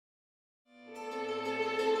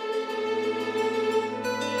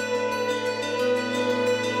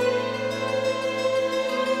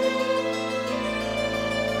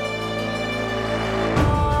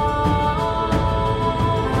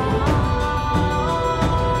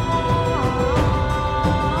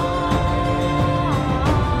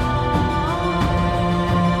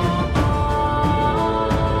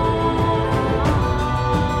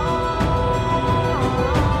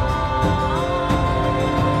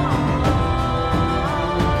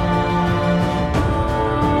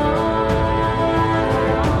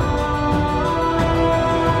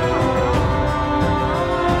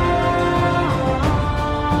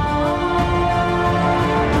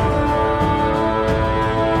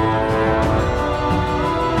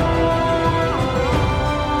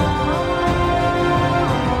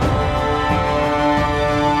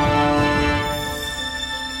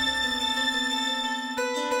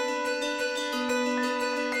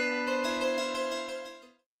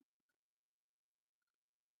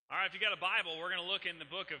All right, if you got a Bible, we're going to look in the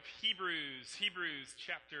book of Hebrews, Hebrews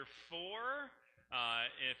chapter 4.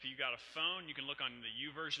 If you got a phone, you can look on the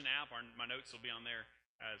YouVersion app. My notes will be on there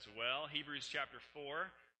as well. Hebrews chapter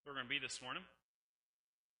 4, we're going to be this morning.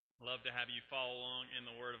 Love to have you follow along in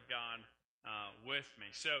the Word of God with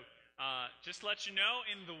me. So, just to let you know,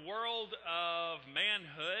 in the world of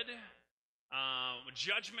manhood,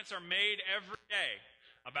 judgments are made every day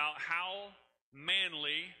about how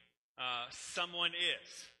manly someone is.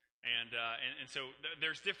 And so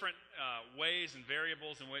there's different ways and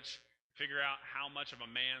variables in which to figure out how much of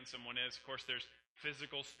a man someone is. Of course, there's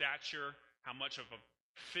physical stature, how much of a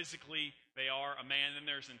physically they are a man. Then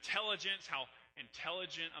there's intelligence, how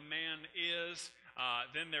intelligent a man is.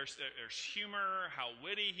 Then there's humor, how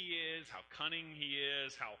witty he is, how cunning he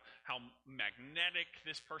is, how magnetic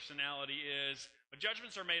this personality is. But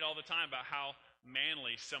judgments are made all the time about how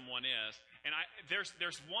manly someone is. And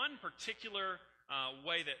there's one particular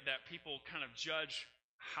way that people kind of judge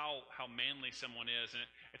how manly someone is, and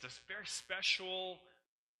it's a very special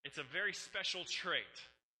trait.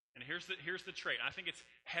 And here's the trait. I think it's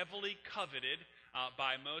heavily coveted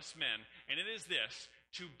by most men, and it is this: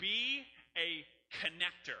 to be a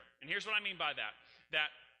connector. And here's what I mean by that: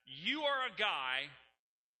 that you are a guy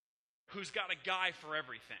who's got a guy for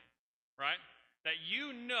everything, right? That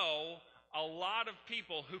you know a lot of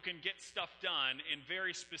people who can get stuff done in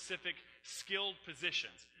very specific, skilled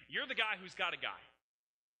positions. You're the guy who's got a guy.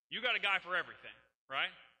 You got a guy for everything, right?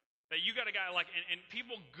 That you got a guy and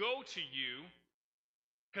people go to you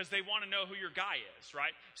because they want to know who your guy is,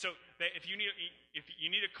 right? So if you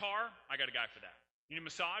need a car, I got a guy for that. You need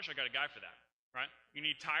a massage, I got a guy for that, right? You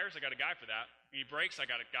need tires, I got a guy for that. You need brakes, I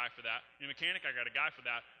got a guy for that. You need a mechanic, I got a guy for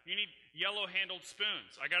that. You need yellow-handled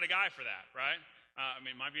spoons, I got a guy for that, right?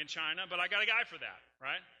 It might be in China, but I got a guy for that,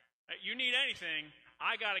 right? You need anything,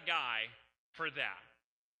 I got a guy for that.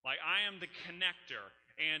 Like, I am the connector,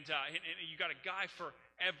 and you got a guy for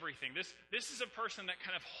everything. This is a person that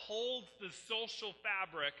kind of holds the social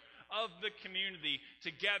fabric of the community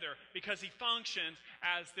together because he functions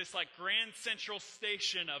as this like grand central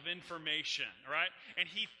station of information, right? And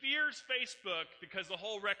he fears Facebook because the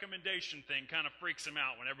whole recommendation thing kind of freaks him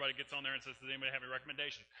out when everybody gets on there and says, does anybody have any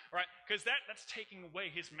recommendations, right? Because that's taking away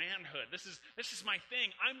his manhood. This is my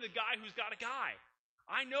thing. I'm the guy who's got a guy.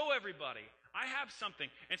 I know everybody. I have something.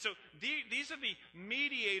 And so these are the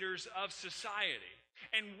mediators of society.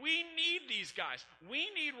 And we need these guys. We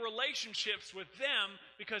need relationships with them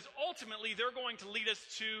because ultimately they're going to lead us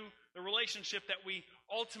to the relationship that we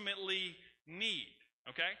ultimately need.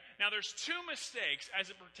 Okay? Now there's two mistakes as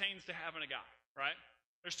it pertains to having a guy, right?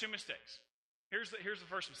 There's two mistakes. Here's the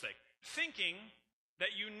first mistake. Thinking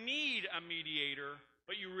that you need a mediator,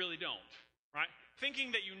 but you really don't. Right?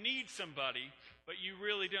 Thinking that you need somebody, but you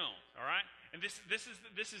really don't. All right? And this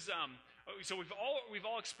is so we've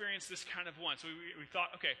all experienced this kind of once. We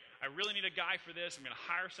thought, okay, I really need a guy for this. I'm going to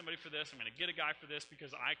hire somebody for this. I'm going to get a guy for this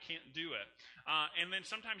because I can't do it. And then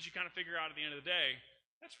sometimes you kind of figure out at the end of the day,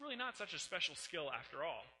 that's really not such a special skill after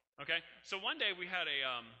all. Okay? So one day we had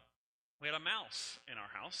a mouse in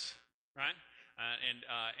our house, right?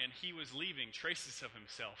 And he was leaving traces of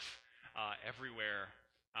himself everywhere.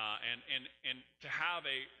 And to have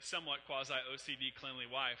a somewhat quasi OCD cleanly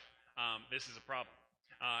wife, this is a problem.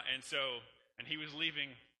 And he was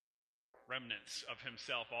leaving remnants of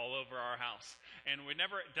himself all over our house. And we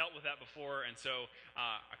never dealt with that before. And so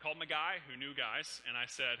I called my guy who knew guys, and I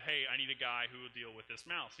said, hey, I need a guy who will deal with this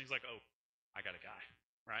mouse. He's like, oh, I got a guy,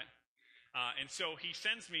 right? And so he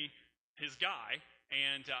sends me his guy,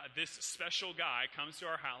 and this special guy comes to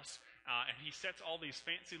our house, and he sets all these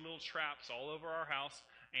fancy little traps all over our house.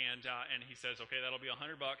 And he says, okay, that'll be $100.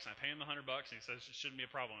 I pay him the $100, and he says it shouldn't be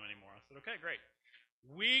a problem anymore. I said, okay, great.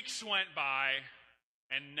 Weeks went by,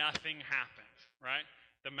 and nothing happened, right?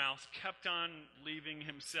 The mouse kept on leaving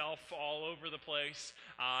himself all over the place,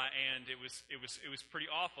 and it was pretty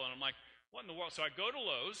awful. And I'm like, what in the world? So I go to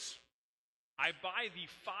Lowe's. I buy the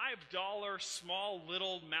 $5 small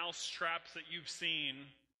little mouse traps that you've seen,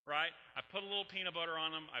 right? I put a little peanut butter on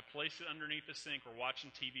them. I place it underneath the sink. We're watching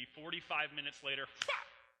TV. 45 minutes later,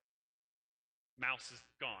 mouse is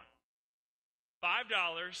gone. $5,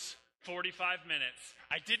 45 minutes.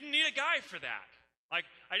 I didn't need a guy for that. Like,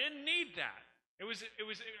 I didn't need that. It was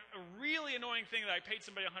a really annoying thing that I paid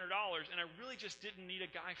somebody $100, and I really just didn't need a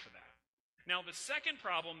guy for that. Now, the second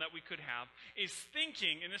problem that we could have is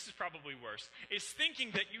thinking, and this is probably worse, is thinking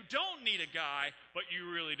that you don't need a guy, but you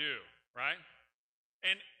really do, right?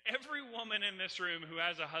 And every woman in this room who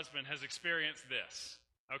has a husband has experienced this,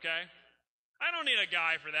 okay? I don't need a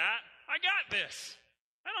guy for that. I got this.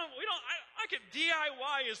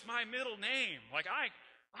 DIY is my middle name. Like,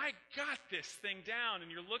 I got this thing down,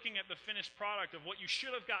 and you're looking at the finished product of what you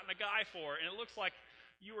should have gotten a guy for, and it looks like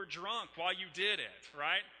you were drunk while you did it,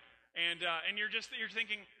 right? And you're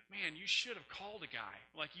thinking, man, you should have called a guy.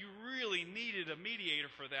 Like, you really needed a mediator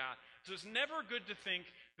for that. So it's never good to think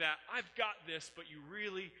that I've got this, but you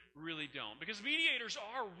really, really don't. Because mediators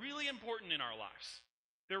are really important in our lives.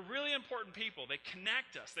 They're really important people. They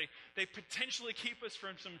connect us. They potentially keep us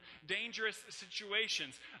from some dangerous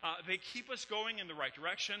situations. They keep us going in the right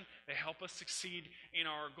direction. They help us succeed in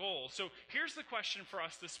our goals. So here's the question for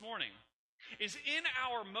us this morning. Is in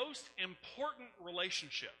our most important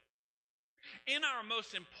relationship, in our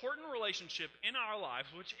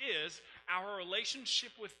lives, which is our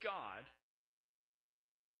relationship with God,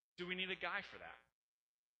 do we need a guy for that?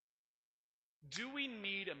 Do we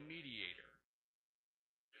need a mediator?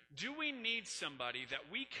 Do we need somebody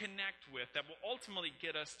that we connect with that will ultimately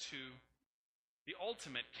get us to the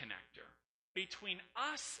ultimate connector? Between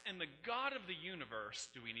us and the God of the universe,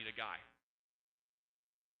 do we need a guy?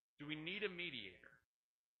 Do we need a mediator?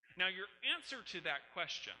 Now, your answer to that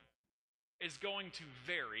question is going to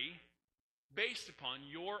vary based upon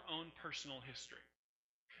your own personal history.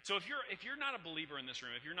 So if you're not a believer in this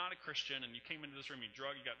room, if you're not a Christian and you came into this room, you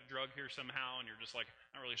got the drug here somehow, and you're just like,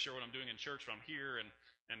 not really sure what I'm doing in church, but I'm here and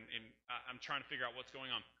I'm trying to figure out what's going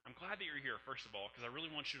on. I'm glad that you're here, first of all, because I really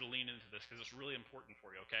want you to lean into this because it's really important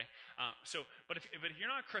for you, okay? But if you're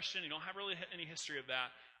not a Christian, you don't have really any history of that,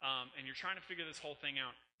 and you're trying to figure this whole thing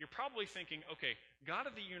out, you're probably thinking, okay, God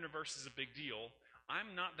of the universe is a big deal.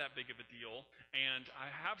 I'm not that big of a deal, and I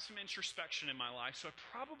have some introspection in my life, so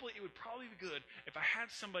it would probably be good if I had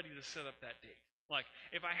somebody to set up that date. Like,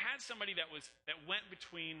 if I had somebody that went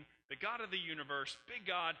between the God of the universe, big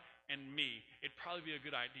God, and me, it'd probably be a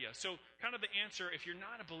good idea. So kind of the answer, if you're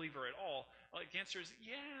not a believer at all, like the answer is,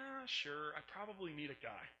 yeah, sure, I probably need a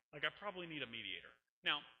guy. Like, I probably need a mediator.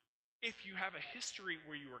 Now, if you have a history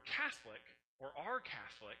where you were Catholic or are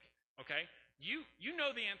Catholic, okay, you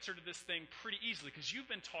know the answer to this thing pretty easily because you've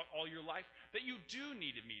been taught all your life that you do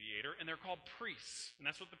need a mediator, and they're called priests, and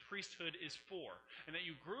that's what the priesthood is for. And that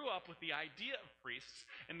you grew up with the idea of priests,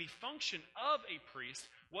 and the function of a priest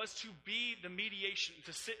was to be the mediation,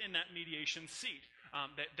 to sit in that mediation seat.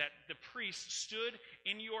 That the priest stood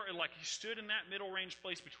in he stood in that middle range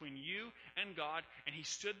place between you and God, and he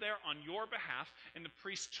stood there on your behalf, and the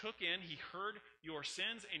priest he heard your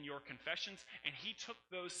sins and your confessions, and he took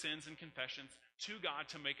those sins and confessions to God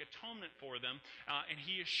to make atonement for them, and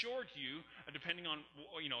he assured you, depending on,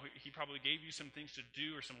 he probably gave you some things to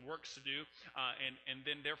do or some works to do, and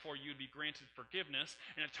then therefore you'd be granted forgiveness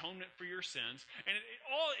and atonement for your sins, and it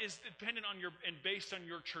all is dependent on and based on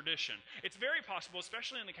your tradition. It's very possible,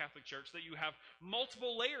 especially in the Catholic Church, that you have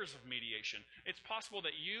multiple layers of mediation. It's possible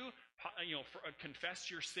that you confess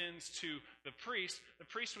your sins to the priest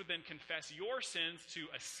would then confess your sins to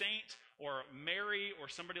a saint or Mary or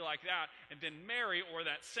somebody like that, and then Mary or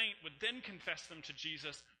that saint would then confess them to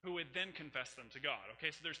Jesus, who would then confess them to God.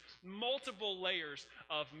 Okay, so there's multiple layers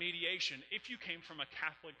of mediation if you came from a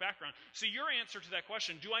Catholic background. So your answer to that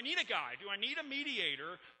question, do I need a guy? Do I need a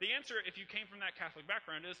mediator? The answer, if you came from that Catholic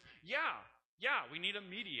background, is yeah, we need a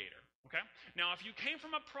mediator. Okay? Now, if you came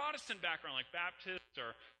from a Protestant background, like Baptist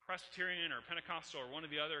or Presbyterian or Pentecostal or one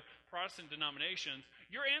of the other Protestant denominations,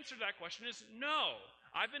 your answer to that question is no.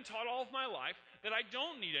 I've been taught all of my life that I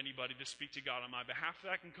don't need anybody to speak to God on my behalf,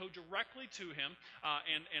 that I can go directly to him,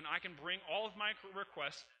 and I can bring all of my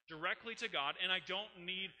requests directly to God, and I don't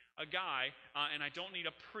need a guy, and I don't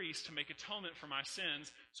need a priest to make atonement for my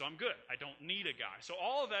sins, so I'm good. I don't need a guy. So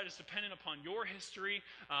all of that is dependent upon your history,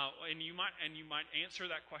 and you might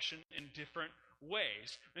answer that question in different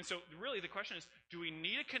ways. And so really the question is, do we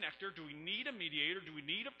need a connector? Do we need a mediator? Do we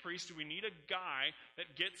need a priest? Do we need a guy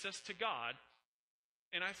that gets us to God?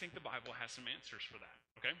 And I think the Bible has some answers for that,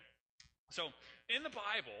 okay? So in the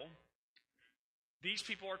Bible, these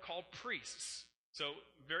people are called priests. So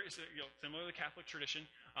similar to the Catholic tradition,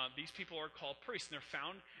 these people are called priests, and they're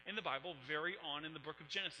found in the Bible very on in the book of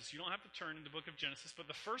Genesis. You don't have to turn in the book of Genesis,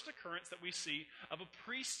 but the first occurrence that we see of a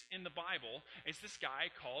priest in the Bible is this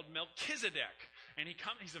guy called Melchizedek. And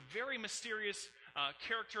he's a very mysterious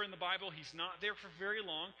character in the Bible. He's not there for very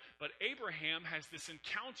long, but Abraham has this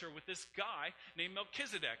encounter with this guy named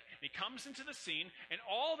Melchizedek. And he comes into the scene, and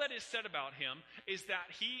all that is said about him is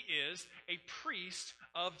that he is a priest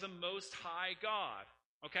of the Most High God.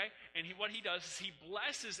 Okay? And what he does is he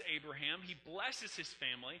blesses Abraham, he blesses his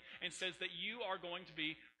family, and says that you are going to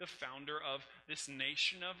be the founder of this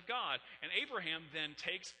nation of God. And Abraham then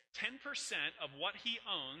takes 10% of what he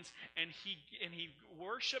owns, and he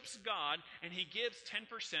worships God, and he gives 10%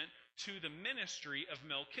 to the ministry of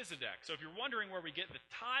Melchizedek. So if you're wondering where we get the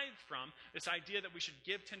tithe from, this idea that we should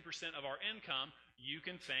give 10% of our income, you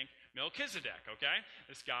can thank Melchizedek, okay?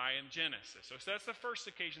 This guy in Genesis. So that's the first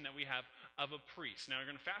occasion that we have of a priest. Now, we're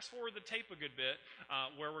going to fast forward the tape a good bit,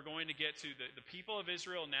 where we're going to get to the people of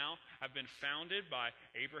Israel now have been founded by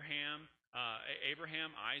Abraham,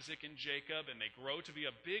 Isaac, and Jacob, and they grow to be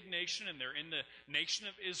a big nation, and they're in the nation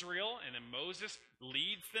of Israel, and then Moses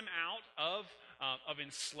leads them out of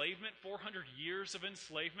enslavement, 400 years of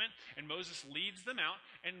enslavement, and Moses leads them out,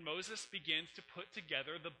 and Moses begins to put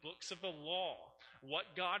together the books of the law,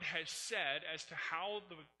 what God has said as to how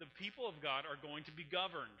the people of God are going to be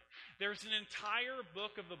governed. There's an entire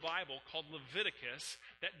book of the Bible called Leviticus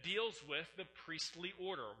that deals with the priestly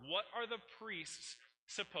order. What are the priests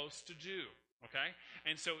supposed to do? Okay?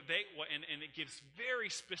 And so and it gives very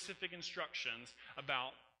specific instructions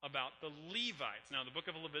about the Levites. Now, the book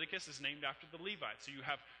of Leviticus is named after the Levites. So you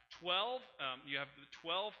have 12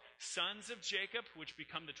 sons of Jacob, which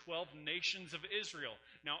become the 12 nations of Israel.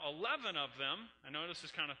 Now, 11 of them, I know this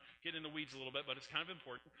is kind of getting in the weeds a little bit, but it's kind of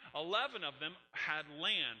important. 11 of them had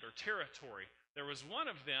land or territory. There was one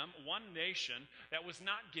of them, one nation, that was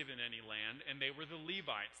not given any land, and they were the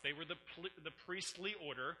Levites. They were the priestly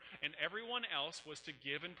order, and everyone else was to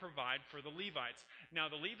give and provide for the Levites. Now,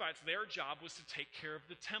 the Levites, their job was to take care of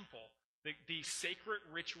the temple, the sacred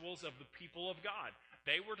rituals of the people of God.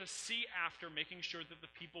 They were to see after making sure that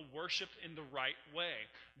the people worshiped in the right way.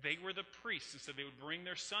 They were the priests, and so they would bring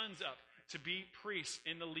their sons up to be priests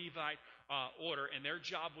in the Levite order, and their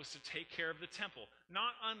job was to take care of the temple,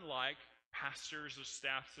 not unlike pastors or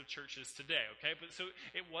staffs of churches today, okay? But so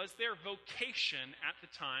it was their vocation at the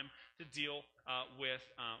time to deal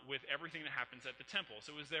with everything that happens at the temple.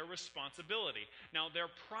 So it was their responsibility. Now, their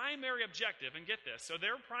primary objective, and get this, so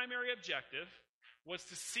their primary objective was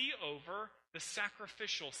to see over the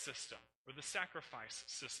sacrificial system, or the sacrifice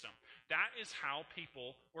system. That is how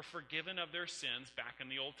people were forgiven of their sins back in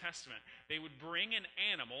the Old Testament. They would bring an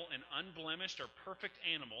animal, an unblemished or perfect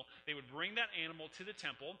animal. They would bring that animal to the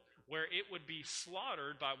temple, where it would be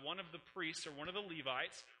slaughtered by one of the priests or one of the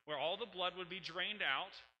Levites, where all the blood would be drained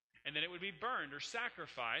out, and then it would be burned or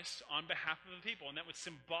sacrificed on behalf of the people. And that would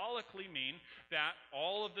symbolically mean that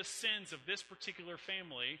all of the sins of this particular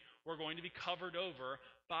family were going to be covered over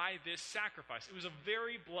by this sacrifice. It was a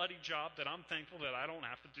very bloody job that I'm thankful that I don't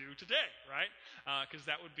have to do today, right? Because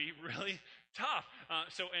that would be really tough.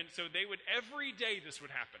 So they would, every day this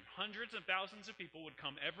would happen. Hundreds and thousands of people would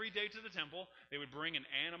come every day to the temple. They would bring an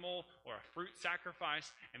animal or a fruit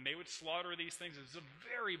sacrifice, and they would slaughter these things. It was a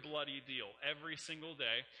very bloody deal every single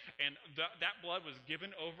day. And that blood was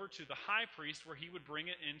given over to the high priest, where he would bring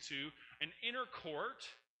it into an inner court,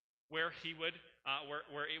 where he would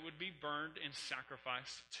where it would be burned and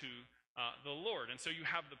sacrificed to the Lord. And so you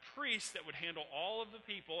have the priests that would handle all of the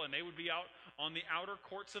people, and they would be out on the outer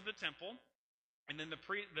courts of the temple. And then the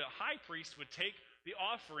high priest would take the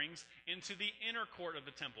offerings into the inner court of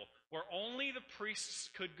the temple, where only the priests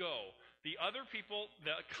could go. The other people,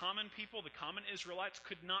 the common Israelites,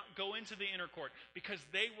 could not go into the inner court because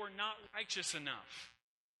they were not righteous enough.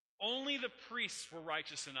 Only the priests were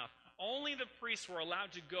righteous enough. Only the priests were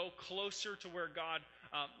allowed to go closer to where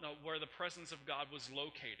the presence of God was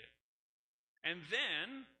located. And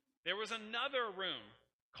then there was another room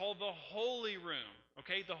called the Holy Room.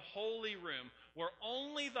 Okay, the Holy Room, where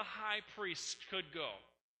only the high priest could go.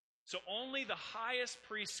 So only the highest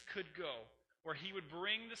priest could go, where he would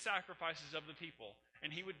bring the sacrifices of the people,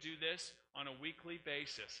 and he would do this on a weekly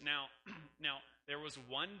basis. Now, there was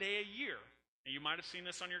one day a year, and you might have seen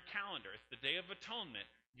this on your calendar. It's the Day of Atonement,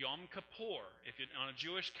 Yom Kippur, on a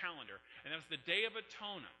Jewish calendar. And that was the Day of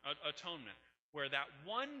Atonement, where that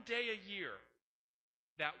one day a year,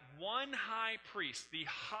 that one high priest, the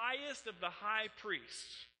highest of the high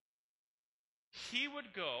priests, he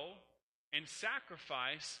would go and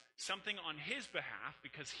sacrifice something on his behalf,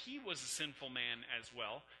 because he was a sinful man as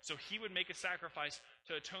well. So he would make a sacrifice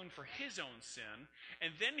to atone for his own sin.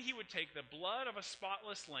 And then he would take the blood of a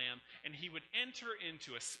spotless lamb, and he would enter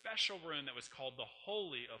into a special room that was called the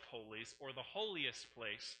Holy of Holies, or the holiest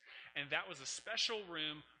place. And that was a special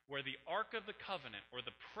room where the Ark of the Covenant, or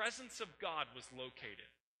the presence of God, was located.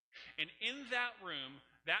 And in that room,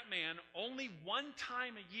 that man, only one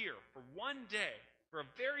time a year, for one day, for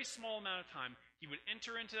a very small amount of time, he would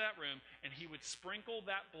enter into that room, and he would sprinkle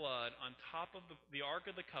that blood on top of the Ark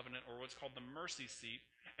of the Covenant, or what's called the mercy seat,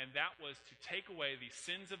 and that was to take away the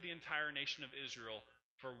sins of the entire nation of Israel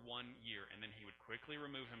for 1 year. And then he would quickly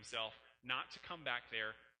remove himself, not to come back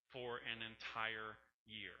there for an entire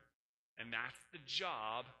year. And that's the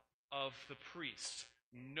job of the priest.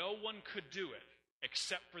 No one could do it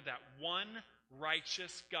except for that one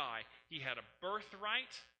righteous guy. He had a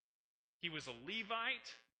birthright, he was a Levite,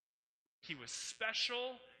 he was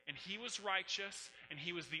special, and he was righteous, and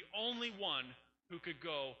he was the only one who could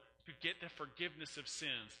go to get the forgiveness of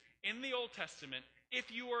sins. In the Old Testament,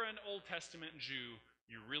 if you were an Old Testament Jew,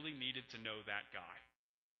 you really needed to know that guy,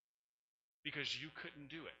 because you couldn't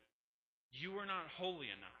do it. You were not holy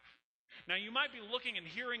enough. Now, you might be looking and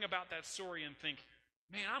hearing about that story and think,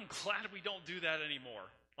 man, I'm glad we don't do that anymore.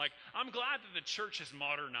 Like, I'm glad that the church has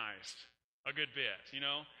modernized a good bit, you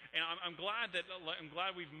know? And I'm glad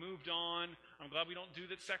we've moved on. I'm glad we don't do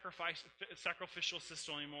that sacrificial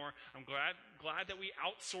system anymore. I'm glad that we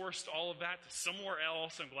outsourced all of that to somewhere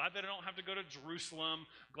else. I'm glad that I don't have to go to Jerusalem.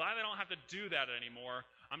 I'm glad I don't have to do that anymore.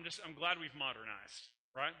 I'm glad we've modernized,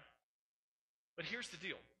 right? But here's the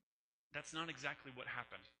deal. That's not exactly what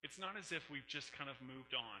happened. It's not as if we've just kind of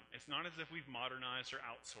moved on. It's not as if we've modernized or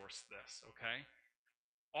outsourced this, okay?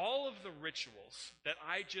 All of the rituals that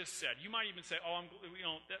I just said, you might even say,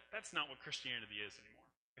 that's not what Christianity is anymore.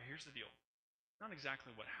 But here's the deal. Not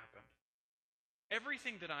exactly what happened.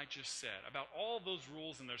 Everything that I just said about all of those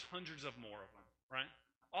rules, and there's hundreds of more of them, right?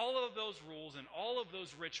 All of those rules and all of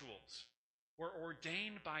those rituals were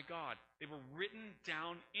ordained by God. They were written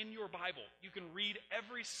down in your Bible. You can read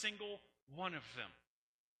every single one of them.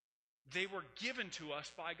 They were given to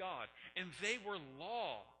us by God, and they were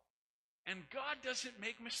law. And God doesn't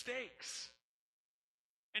make mistakes.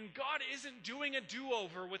 And God isn't doing a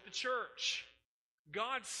do-over with the church.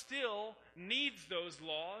 God still needs those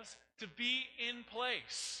laws to be in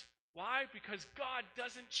place. Why? Because God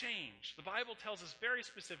doesn't change. The Bible tells us very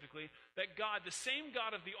specifically that God, the same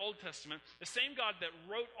God of the Old Testament, the same God that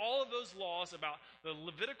wrote all of those laws about the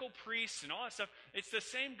Levitical priests and all that stuff, it's the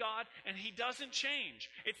same God, and he doesn't change.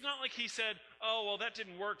 It's not like he said, oh, well, that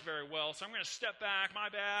didn't work very well, so I'm going to step back, my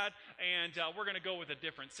bad, and we're going to go with a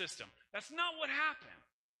different system. That's not what happened.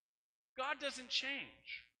 God doesn't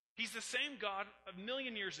change. He's the same God a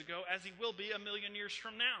million years ago as he will be a million years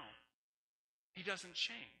from now. He doesn't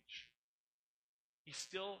change. You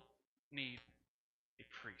still need a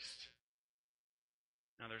priest.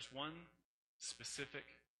 Now, there's one specific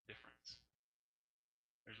difference.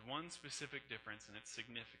 There's one specific difference, and it's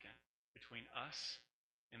significant, between us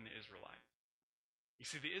and the Israelites. You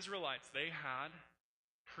see, the Israelites, they had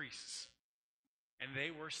priests, and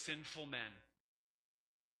they were sinful men.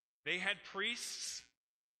 They had priests,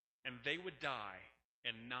 and they would die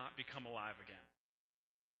and not become alive again.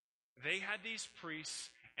 They had these priests,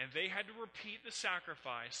 and they had to repeat the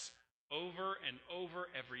sacrifice over and over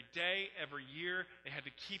every day, every year. They had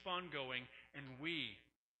to keep on going. And we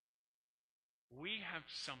have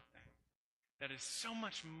something that is so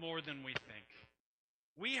much more than we think.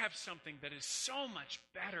 We have something that is so much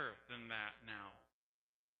better than that now.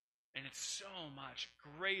 And it's so much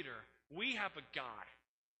greater. We have a guy.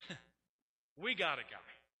 We got a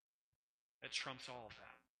guy that trumps all of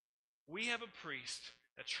that. We have a priest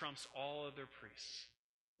that trumps all other priests.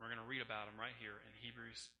 We're going to read about him right here in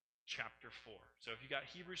Hebrews chapter 4. So if you got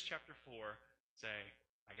Hebrews chapter 4, say,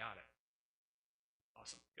 I got it.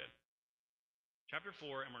 Awesome, good. Chapter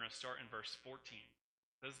 4, and we're going to start in verse 14.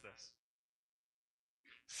 It says this.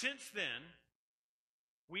 Since then,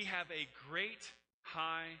 we have a great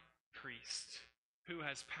high priest who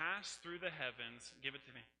has passed through the heavens. Give it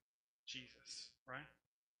to me. Jesus, right?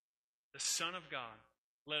 The Son of God.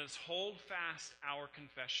 Let us hold fast our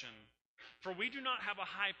confession. For we do not have a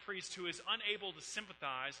high priest who is unable to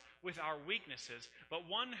sympathize with our weaknesses, but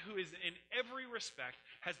one who is in every respect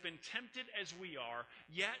has been tempted as we are,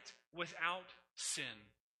 yet without sin.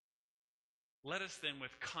 Let us then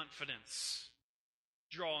with confidence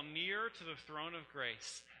draw near to the throne of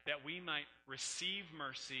grace, that we might receive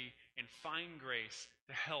mercy and find grace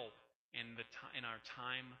to help in our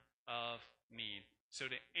time of need. So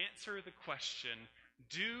to answer the question,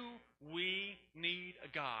 do we need a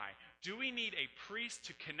guy? Do we need a priest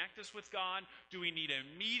to connect us with God? Do we need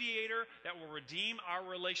a mediator that will redeem our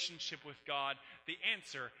relationship with God? The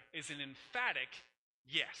answer is an emphatic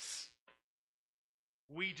yes.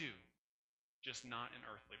 We do, just not an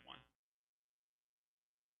earthly one.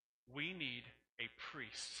 We need a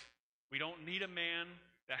priest. We don't need a man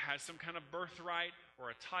that has some kind of birthright or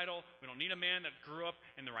a title. We don't need a man that grew up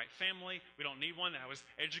in the right family. We don't need one that was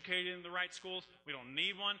educated in the right schools. We don't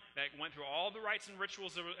need one that went through all the rites and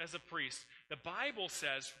rituals as a priest. The Bible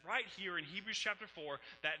says right here in Hebrews chapter 4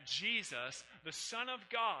 that Jesus, the Son of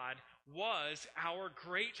God, was our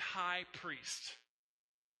great high priest.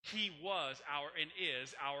 He was and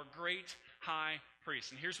is our great high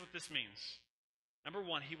priest. And here's what this means. Number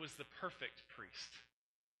one, he was the perfect priest.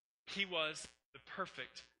 He was the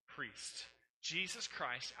perfect priest. Jesus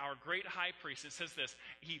Christ, our great high priest, it says this,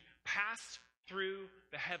 he passed through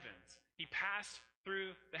the heavens. He passed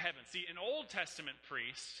through the heavens. See, an Old Testament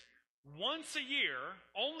priest, once a year,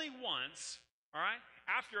 only once, all right,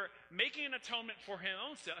 after making an atonement for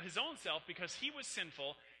his own self because he was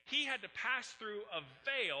sinful, he had to pass through a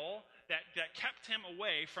veil that kept him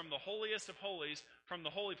away from the holiest of holies, from the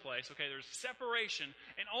holy place. Okay, there's separation,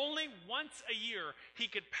 and only once a year he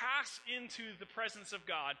could pass into the presence of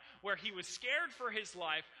God where he was scared for his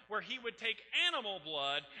life, where he would take animal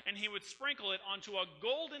blood and he would sprinkle it onto a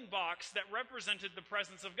golden box that represented the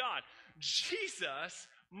presence of God. Jesus,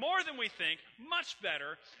 more than we think, much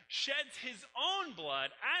better, sheds his own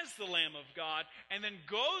blood as the Lamb of God and then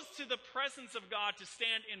goes to the presence of God to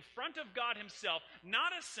stand in front of God himself,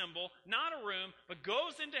 not a symbol, not a room, but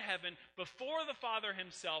goes into heaven before the Father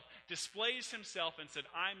himself, displays himself and said,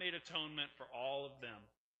 I made atonement for all of them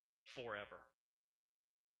forever.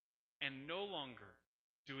 And no longer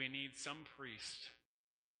do we need some priest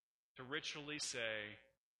to ritually say,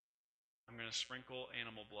 I'm going to sprinkle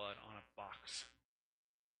animal blood on a box.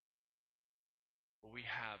 But we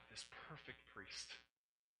have this perfect priest,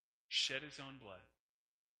 shed his own blood.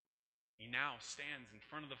 He now stands in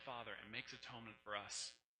front of the Father and makes atonement for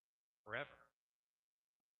us forever.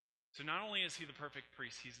 So not only is he the perfect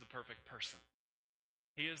priest, he's the perfect person.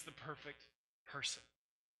 He is the perfect person.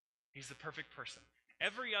 He's the perfect person.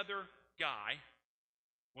 Every other guy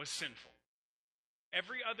was sinful.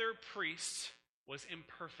 Every other priest was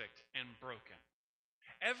imperfect and broken.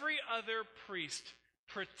 Every other priest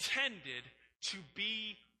pretended to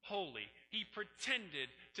be holy. He pretended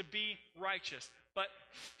to be righteous, but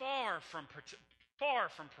far from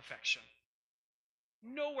perfection.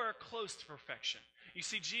 Nowhere close to perfection. You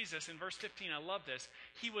see, Jesus, in verse 15, I love this,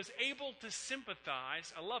 he was able to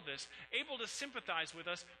sympathize, I love this, able to sympathize with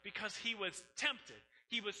us because he was tempted.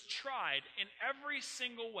 He was tried in every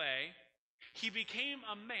single way. He became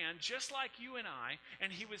a man just like you and I,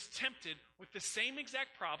 and he was tempted with the same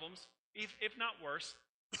exact problems, if not worse,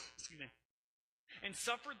 excuse me, and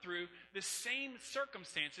suffered through the same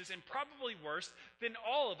circumstances, and probably worse than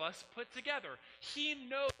all of us put together. He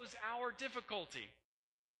knows our difficulty.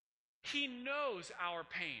 He knows our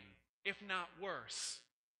pain, if not worse.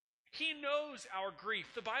 He knows our grief.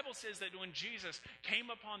 The Bible says that when Jesus came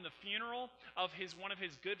upon the funeral of one of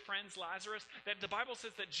his good friends, Lazarus, that the Bible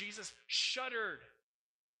says that Jesus shuddered.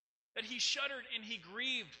 That he shuddered and he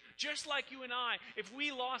grieved, just like you and I. If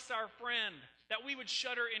we lost our friend, that we would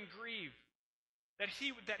shudder and grieve. That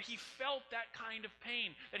he felt that kind of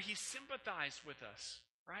pain, that he sympathized with us,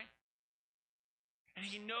 right? And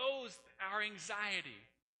he knows our anxiety.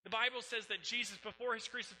 The Bible says that Jesus, before his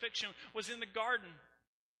crucifixion, was in the garden,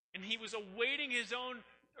 and he was awaiting his own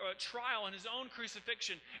trial and his own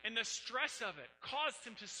crucifixion, and the stress of it caused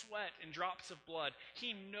him to sweat in drops of blood.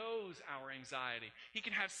 He knows our anxiety. He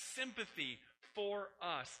can have sympathy for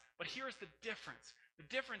us. But here's the difference.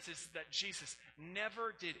 The difference is that Jesus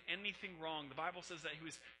never did anything wrong. The Bible says that he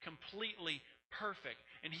was completely perfect,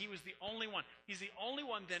 and he was the only one. He's the only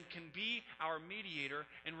one that can be our mediator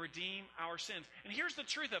and redeem our sins. And here's the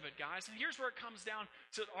truth of it, guys, and here's where it comes down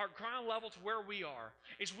to our ground level, to where we are,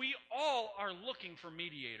 is we all are looking for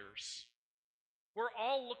mediators. We're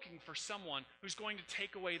all looking for someone who's going to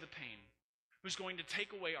take away the pain, who's going to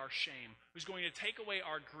take away our shame, who's going to take away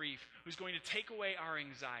our grief, who's going to take away our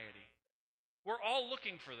anxiety. We're all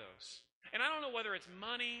looking for those. And I don't know whether it's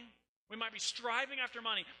money. We might be striving after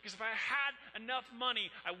money, because if I had enough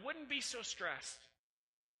money, I wouldn't be so stressed.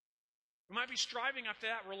 We might be striving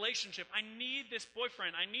after that relationship. I need this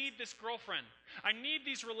boyfriend. I need this girlfriend. I need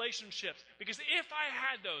these relationships, because if I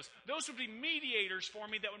had those would be mediators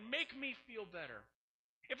for me that would make me feel better.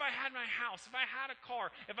 If I had my house, if I had a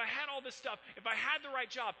car, if I had all this stuff, if I had the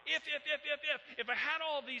right job, if I had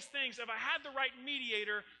all these things, if I had the right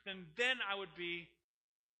mediator, then I would be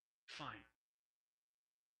fine.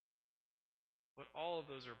 But all of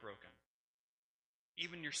those are broken.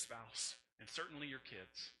 Even your spouse, and certainly your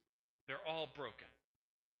kids, they're all broken.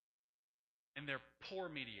 And they're poor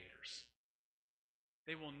mediators.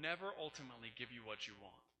 They will never ultimately give you what you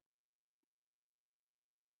want.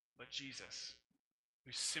 But Jesus,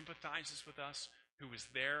 who sympathizes with us, who is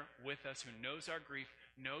there with us, who knows our grief,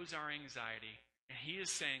 knows our anxiety. And he is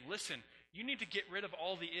saying, listen, you need to get rid of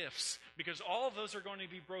all the ifs, because all of those are going to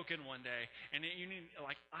be broken one day. And you need,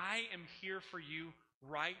 I am here for you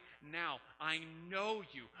right now. I know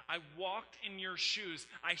you. I walked in your shoes.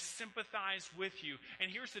 I sympathize with you. And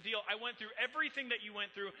here's the deal. I went through everything that you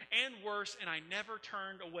went through and worse, and I never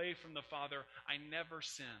turned away from the Father. I never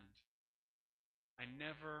sinned. I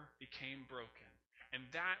never became broken. And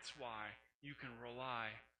that's why you can rely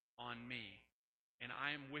on me. And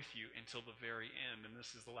I am with you until the very end. And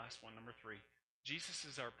this is the last one, number 3. Jesus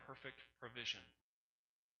is our perfect provision.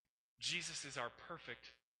 Jesus is our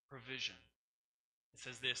perfect provision. It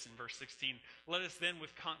says this in verse 16, let us then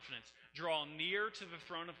with confidence draw near to the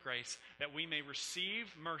throne of grace, that we may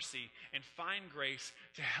receive mercy and find grace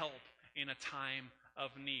to help in a time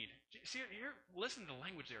of need. See, here, listen to the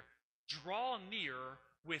language there. Draw near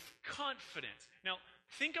with confidence. Now,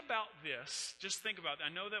 think about this. Just think about it.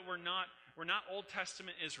 I know that we're not Old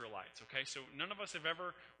Testament Israelites, okay? So none of us have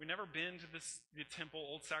we've never been to the temple,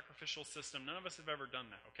 old sacrificial system. None of us have ever done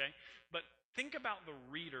that, okay? But think about the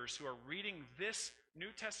readers who are reading this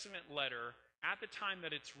New Testament letter at the time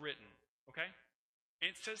that it's written, okay?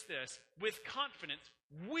 And it says this, with confidence,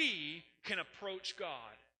 we can approach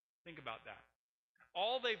God. Think about that.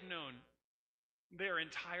 All they've known their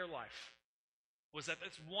entire life was that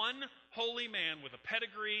this one holy man with a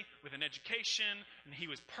pedigree, with an education, and he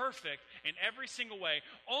was perfect in every single way.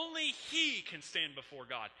 Only he can stand before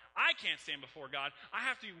God. I can't stand before God. I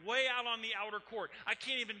have to be way out on the outer court. I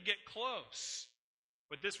can't even get close.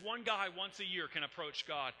 But this one guy once a year can approach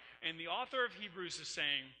God. And the author of Hebrews is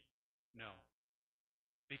saying, no.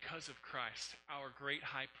 Because of Christ, our great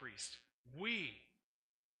high priest, we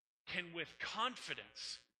can with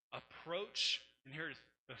confidence approach, and here it is,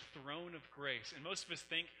 the throne of grace. And most of us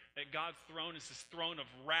think that God's throne is this throne of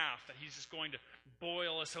wrath, that he's just going to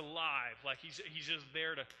boil us alive, like he's just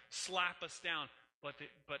there to slap us down. But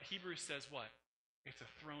Hebrews says what? It's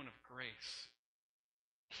a throne of grace.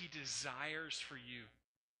 He desires for you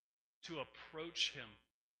to approach him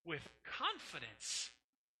with confidence.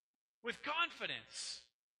 With confidence.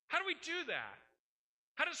 How do we do that?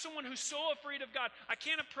 How does someone who's so afraid of God, I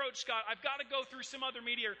can't approach God, I've got to go through some other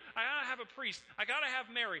mediator, I got to have a priest, I got to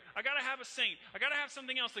have Mary, I got to have a saint, I got to have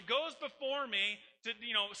something else that goes before me to,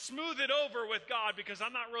 smooth it over with God because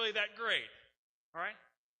I'm not really that great. All right?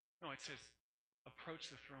 No, it says,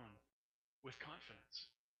 approach the throne with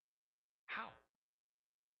confidence. How?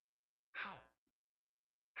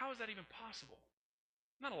 How is that even possible?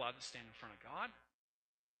 I'm not allowed to stand in front of God.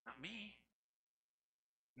 Not me.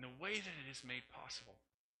 And the way that it is made possible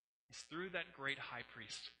is through that great high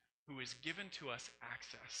priest who has given to us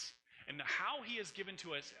access. And how he has given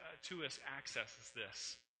to us access is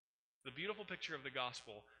this. The beautiful picture of the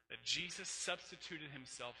gospel that Jesus substituted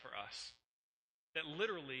himself for us. That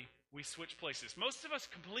literally we switch places. Most of us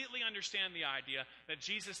completely understand the idea that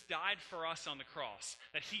Jesus died for us on the cross,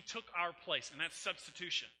 that he took our place, and that's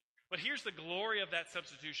substitution. But here's the glory of that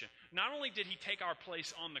substitution. Not only did he take our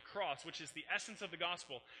place on the cross, which is the essence of the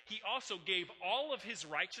gospel, he also gave all of his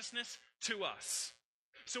righteousness to us.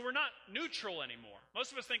 So we're not neutral anymore.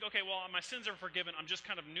 Most of us think, okay, well, my sins are forgiven. I'm just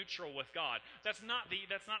kind of neutral with God. That's not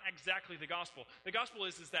exactly the gospel. The gospel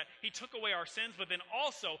is that he took away our sins, but then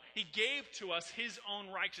also he gave to us his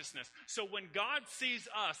own righteousness. So when God sees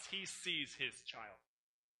us, he sees his child.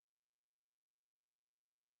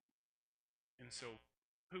 And so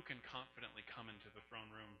who can confidently come into the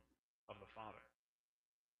throne room of the Father?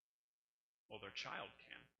 Well, their child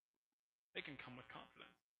can. They can come with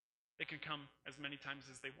confidence. They can come as many times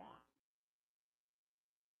as they want.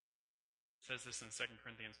 It says this in 2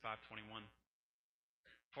 Corinthians 5:21.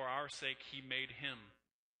 For our sake he made him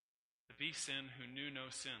to be sin who knew no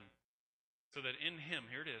sin, so that in him,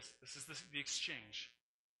 here it is, this is the exchange,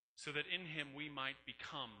 so that in him we might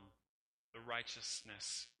become the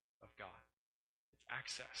righteousness of God.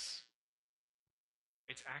 Access.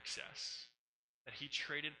 It's access that he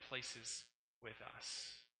traded places with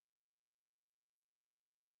us.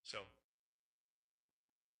 So,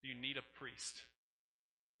 do you need a priest?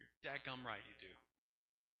 You're dadgum right you do.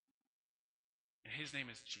 And his name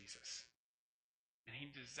is Jesus. And he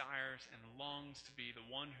desires and longs to be the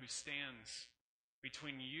one who stands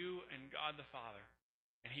between you and God the Father.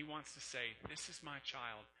 And he wants to say, this is my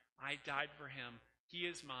child. I died for him. He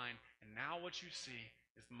is mine, and now what you see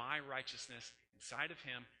is my righteousness inside of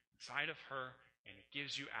him, inside of her, and it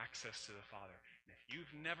gives you access to the Father. And if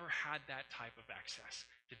you've never had that type of access,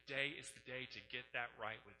 today is the day to get that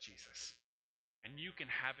right with Jesus. And you can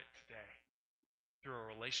have it today through a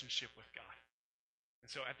relationship with God. And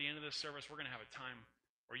so at the end of this service, we're going to have a time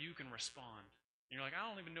where you can respond and you're like, I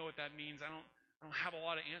don't even know what that means. I don't have a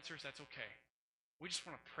lot of answers. That's okay. We just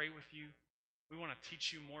want to pray with you. We want to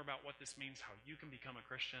teach you more about what this means, how you can become a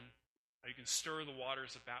Christian, how you can stir the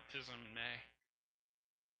waters of baptism in May.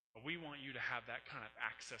 But we want you to have that kind of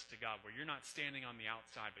access to God where you're not standing on the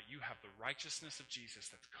outside, but you have the righteousness of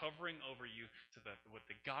Jesus that's covering over you so that with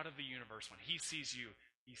the God of the universe, when he sees you,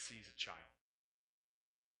 he sees a child.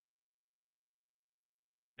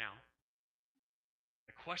 Now,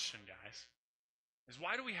 the question, guys, is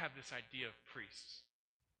why do we have this idea of priests?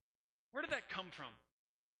 Where did that come from?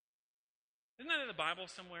 Isn't that in the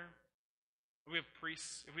Bible somewhere? We have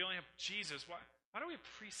priests. If we only have Jesus, why do we have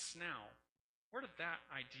priests now? Where did that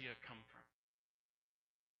idea come from?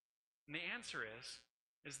 And the answer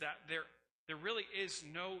is that there really is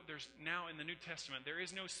there's now in the New Testament, there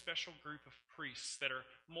is no special group of priests that are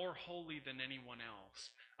more holy than anyone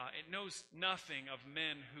else. It knows nothing of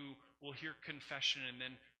men who will hear confession and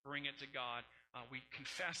then bring it to God. We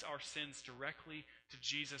confess our sins directly to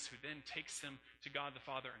Jesus, who then takes them to God the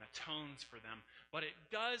Father and atones for them. But it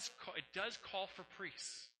does call for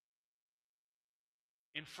priests.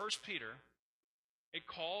 In 1 Peter, it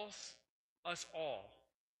calls us all,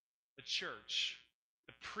 the church,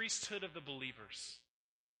 the priesthood of the believers,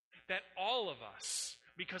 that all of us,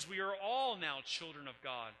 because we are all now children of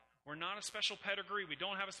God, we're not a special pedigree, we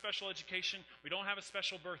don't have a special education, we don't have a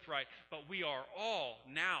special birthright, but we are all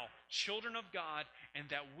now children of God, and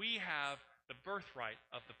that we have the birthright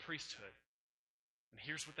of the priesthood. And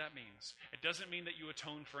here's what that means. It doesn't mean that you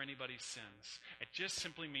atone for anybody's sins. It just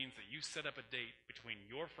simply means that you set up a date between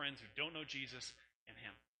your friends who don't know Jesus and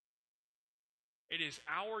him. It is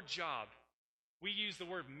our job. We use the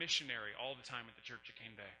word missionary all the time at the Church of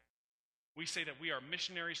Cane Bay. We say that we are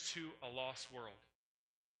missionaries to a lost world.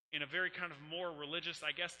 In a very kind of more religious,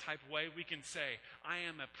 I guess, type way, we can say, I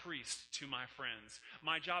am a priest to my friends.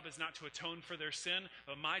 My job is not to atone for their sin,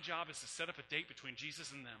 but my job is to set up a date between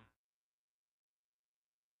Jesus and them.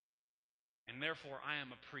 And therefore, I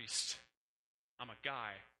am a priest. I'm a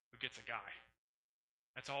guy who gets a guy.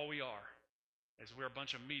 That's all we are. Is we're a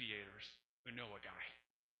bunch of mediators who know a guy.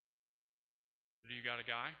 Do you got a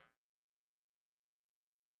guy?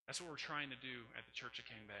 That's what we're trying to do at the Church of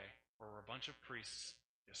Cane Bay, where we're a bunch of priests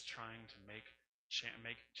just trying to make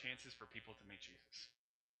chances for people to meet Jesus.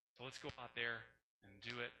 So let's go out there and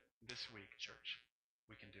do it this week, church.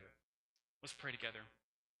 We can do it. Let's pray together.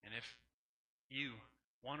 And if you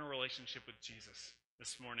want a relationship with Jesus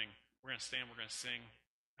this morning, we're going to stand, we're going to sing,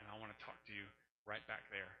 and I want to talk to you right back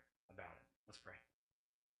there about it. Let's pray.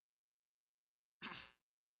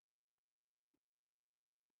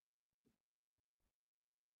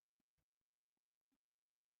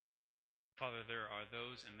 Father, there are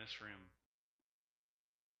those in this room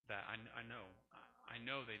that I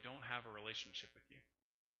know they don't have a relationship with you.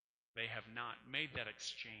 They have not made that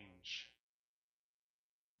exchange.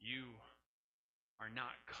 You are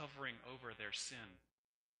not covering over their sin.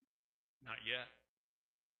 Not yet.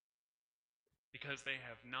 Because they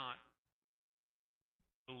have not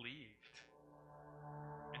believed.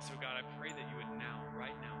 And so, God, I pray that you would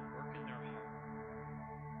right now, work in their heart.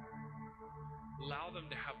 Allow them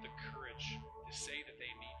to have the courage to say that they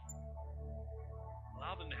need you.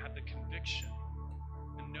 Allow them to have the conviction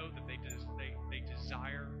and know that they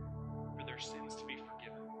desire for their sins to be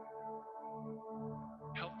forgiven.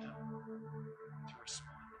 Help them to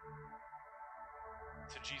respond.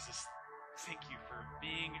 So, Jesus, thank you for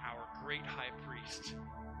being our great high priest.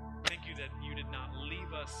 Thank you that you did not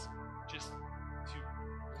leave us just to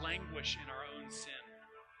languish in our own sin.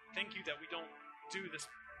 Thank you that we don't do this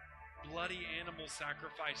bloody animal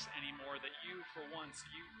sacrifice anymore, that you for once,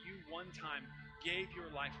 you one time gave your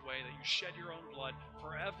life away, that you shed your own blood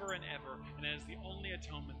forever and ever, and that is the only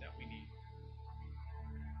atonement that we need.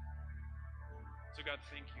 So God,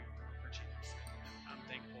 thank you for Jesus. I'm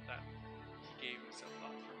thankful that he gave himself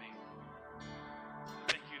up for me.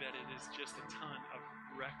 Thank you that it is just a ton of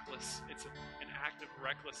it's an act of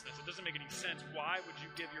recklessness. It doesn't make any sense. Why would you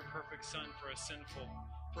give your perfect son for a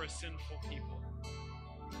sinful people?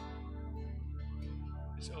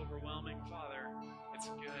 It's overwhelming, Father. It's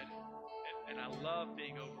good. And I love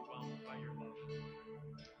being overwhelmed by your love.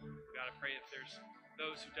 God, I pray if there's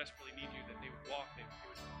those who desperately need you, that they would walk, they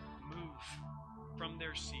would move from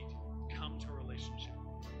their seat, come to a relationship